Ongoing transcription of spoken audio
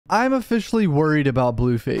I'm officially worried about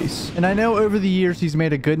Blueface. And I know over the years he's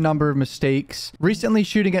made a good number of mistakes. Recently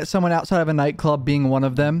shooting at someone outside of a nightclub being one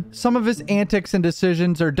of them. Some of his antics and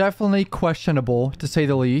decisions are definitely questionable, to say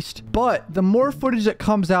the least. But the more footage that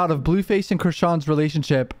comes out of Blueface and Krishan's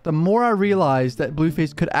relationship, the more I realize that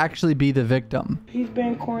Blueface could actually be the victim. He's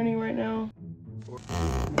being corny right now.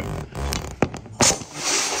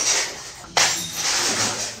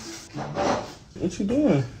 What you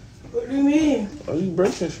doing? What do you mean? Oh, you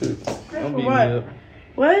breaking shit. Don't beat me What? up.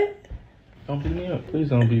 What? Don't beat me up. Please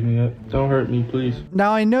don't beat me up. Don't hurt me, please.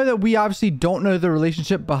 Now, I know that we obviously don't know the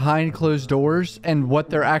relationship behind closed doors and what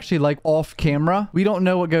they're actually like off camera. We don't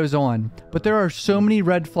know what goes on, but there are so many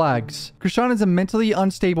red flags. Krishan is a mentally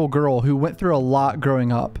unstable girl who went through a lot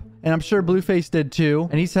growing up. And I'm sure Blueface did too.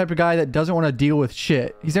 And he's the type of guy that doesn't want to deal with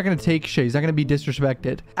shit. He's not going to take shit. He's not going to be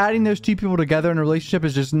disrespected. Adding those two people together in a relationship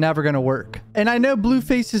is just never going to work. And I know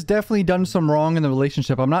Blueface has definitely done some wrong in the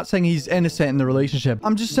relationship. I'm not saying he's innocent in the relationship.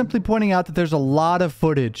 I'm just simply pointing out that there's a lot of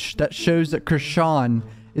footage that shows that Krishan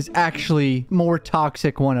is actually more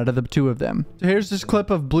toxic one out of the two of them. So here's this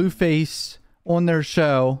clip of Blueface on their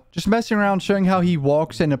show, just messing around, showing how he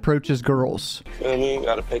walks and approaches girls. Feel me?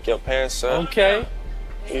 Gotta pick your pants up. Okay.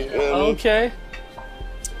 Okay.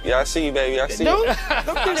 Yeah, I see you, baby. I see Don't you. do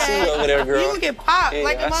I see you that. over there, girl. You gonna get popped Yeah,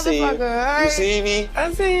 like a I see you. motherfucker, alright? You see me?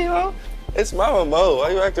 I see you. It's Mama Mo.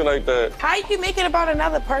 Why you acting like that? How you make it about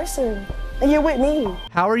another person? And you're with me.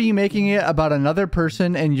 How are you making it about another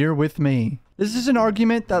person and you're with me? This is an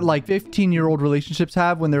argument that like 15-year-old relationships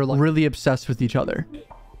have when they're like really obsessed with each other.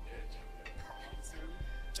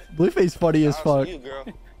 Blueface funny as fuck. You, girl.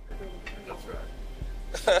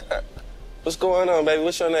 What's going on, baby?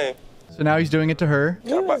 What's your name? So now he's doing it to her.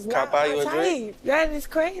 Can I buy you a drink? That is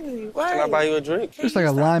crazy. Why? Can I buy you a drink? Just like a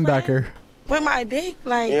linebacker. With my dick,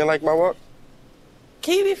 like. You ain't like my walk?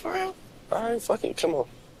 Can you be for real? All right, fucking come on.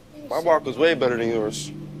 My walk was way better than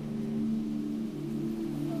yours.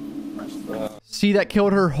 See, that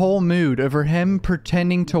killed her whole mood over him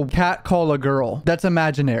pretending to catcall a girl. That's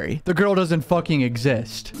imaginary. The girl doesn't fucking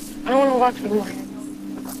exist. I don't want to watch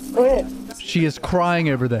anymore. Go ahead. She is crying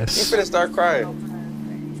over You this. finna start crying.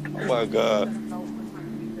 Oh my God.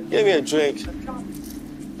 Give me a drink.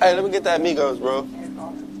 Hey, let me get that Migos, bro.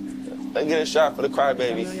 Let's get a shot for the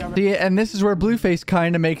crybaby. See, and this is where Blueface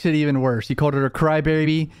kind of makes it even worse. He called her a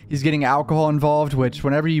crybaby. He's getting alcohol involved, which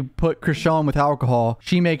whenever you put Krishan with alcohol,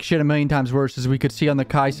 she makes shit a million times worse, as we could see on the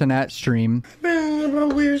Kai Cenat stream. Man,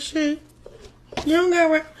 about weird shit. You don't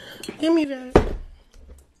got give me that.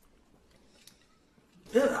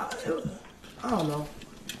 I don't know.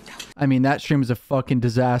 I mean, that stream is a fucking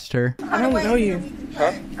disaster. I don't know you.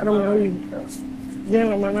 Huh? I don't know you.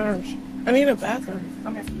 Getting on my nerves. I need a bathroom.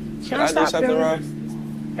 Can I Did I do stop something filming?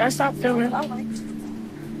 wrong? Can I stop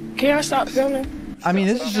filming? Can I stop filming? I mean,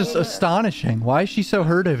 this is just astonishing. Why is she so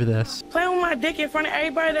hurt over this? Playing with my dick in front of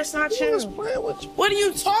everybody that's not you. What are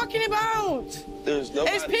you talking about? There's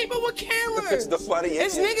nobody. It's people with cameras. It's nobody in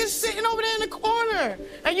It's here. niggas sitting over there in the corner.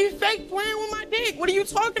 And you fake playing with my dick. What are you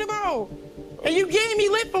talking about? And you getting me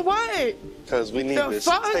lit for what? Because we need The this.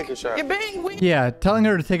 fuck? Let's take a shot. You're being weird. Yeah, telling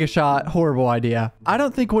her to take a shot, horrible idea. I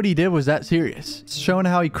don't think what he did was that serious. It's showing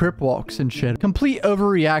how he crip walks and shit. Complete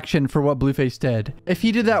overreaction for what Blueface did. If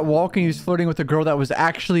he did that walk and he was flirting with a girl that was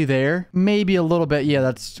actually there, maybe a little bit, yeah,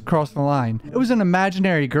 that's crossing the line. It was an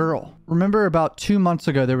imaginary girl. Remember about 2 months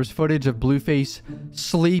ago, there was footage of Blueface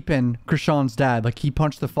sleeping Krishan's dad. Like, he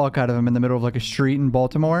punched the fuck out of him in the middle of like a street in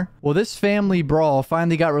Baltimore. Well, this family brawl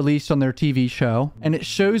finally got released on their TV show, and it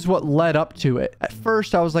shows what led up to it. At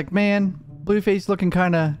first, I was like, man, Blueface looking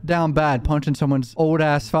kind of down bad, punching someone's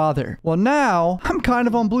old-ass father. Well, now, I'm kind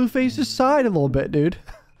of on Blueface's side a little bit, dude.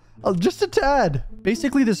 Just a tad.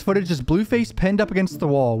 Basically, this footage is Blueface pinned up against the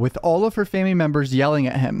wall with all of her family members yelling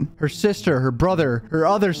at him. Her sister, her brother, her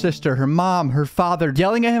other sister, her mom, her father,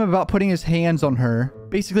 yelling at him about putting his hands on her.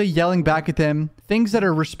 Basically yelling back at them. Things that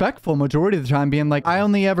are respectful majority of the time, being like, I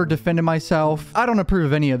only ever defended myself. I don't approve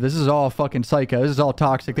of any of this. This is all fucking psycho. This is all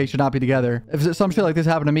toxic. They should not be together. If some shit like this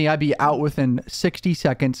happened to me, I'd be out within 60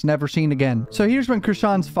 seconds, never seen again. So here's when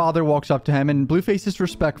Krishan's father walks up to him, and Blueface is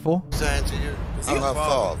respectful. I'm her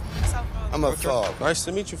father. I'm her father. Nice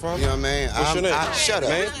to meet you, father. You know what I mean? What's your name? Shut up.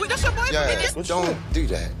 Man? That's your boyfriend. Yeah, don't do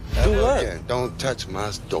that. Do what? Again. Don't touch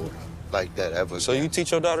my daughter like that ever. So you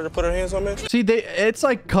teach your daughter to put her hands on me? See, it's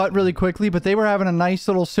like cut really quickly, but they were having a nice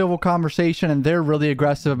little civil conversation, and they're really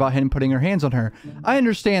aggressive about him putting her hands on her. I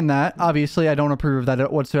understand that. Obviously, I don't approve of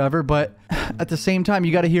that whatsoever, but at the same time,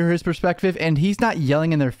 you got to hear his perspective, and he's not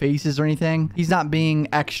yelling in their faces or anything. He's not being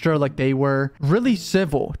extra like they were. Really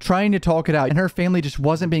civil, trying to talk it out, and her family just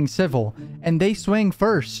wasn't being civil, and they swing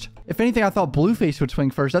first. If anything, I thought Blueface would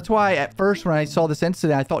swing first. That's why at first when I saw this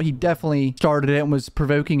incident, I thought he definitely started it and was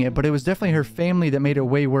provoking it, but it was definitely her family that made it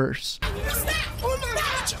way worse.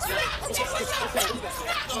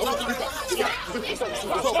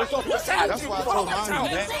 That's why I told mine,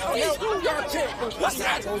 man. What's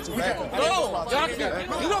that? No,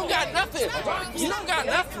 you don't got nothing. You don't got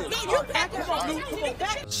nothing. No, you're acting wrong.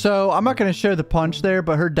 So I'm not going to show the punch there,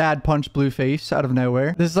 but her dad punched Blueface out of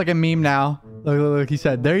nowhere. This is like a meme now. Look, he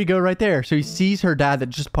said, there you go right there. So he sees her dad that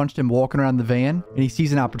just punched him walking around the van, and he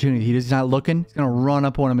sees an opportunity. He's not looking. He's going to run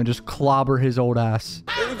up on him and just clobber his old ass.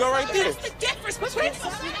 There you go right there. That's the difference between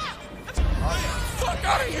fuck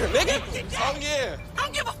out of here, nigga. Oh, yeah. I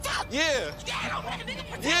don't give a fuck. Yeah.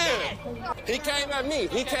 Yeah. He came at me.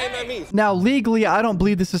 He came at me. Now, legally, I don't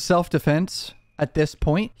believe this is self-defense at this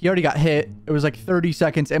point. He already got hit. It was like 30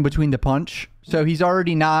 seconds in between the punch. So he's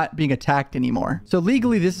already not being attacked anymore. So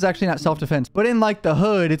legally, this is actually not self-defense. But in like the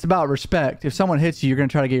hood, it's about respect. If someone hits you, you're going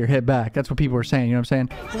to try to get your hit back. That's what people are saying. You know what I'm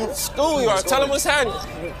saying? Schoolyard. Tell them what's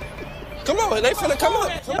happening. Come on, they finna come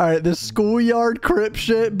up. All right, this schoolyard crip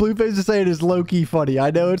shit Blueface is saying is low-key funny.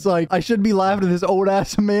 I know it's like, I shouldn't be laughing at this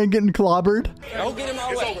old-ass man getting clobbered. Don't get in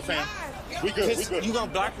my way. Over, fam. We good. You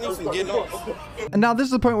gonna block me from getting off. And now this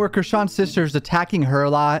is the point where Krishan's sister is attacking her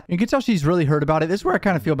a lot. You can tell she's really hurt about it. This is where I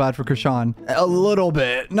kind of feel bad for Krishan. A little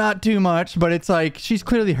bit. Not too much, but it's like she's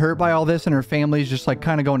clearly hurt by all this and her family's just like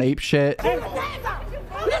kind of going ape shit. Yo,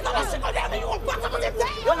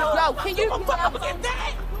 can you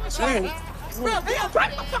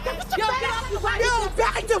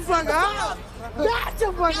back the fuck up. Back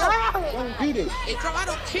the fuck up. I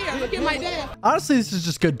don't care. Look at my dad. Honestly, this is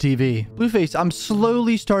just good TV. Blueface, I'm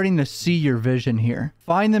slowly starting to see your vision here.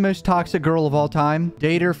 Find the most toxic girl of all time,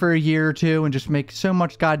 date her for a year or two, and just make so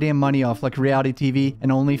much goddamn money off like reality TV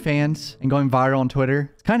and OnlyFans and going viral on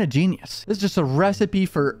Twitter. It's kind of genius. This is just a recipe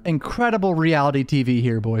for incredible reality TV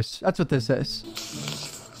here, boys. That's what this is.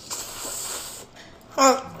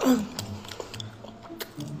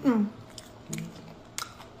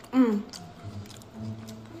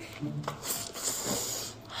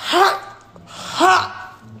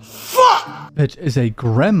 Bitch is a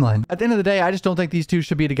gremlin. At the end of the day, I just don't think these two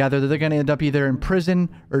should be together. They're going to end up either in prison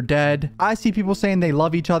or dead. I see people saying they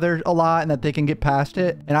love each other a lot and that they can get past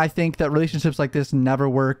it. And I think that relationships like this never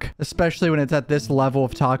work, especially when it's at this level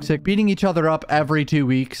of toxic. Beating each other up every 2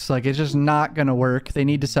 weeks, like it's just not going to work. They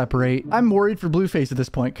need to separate. I'm worried for Blueface at this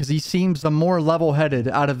point because he seems the more level-headed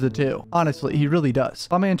out of the two. Honestly, he really does.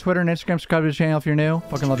 Follow me on Twitter and Instagram. Subscribe to the channel if you're new.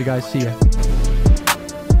 Fucking love you guys. See ya.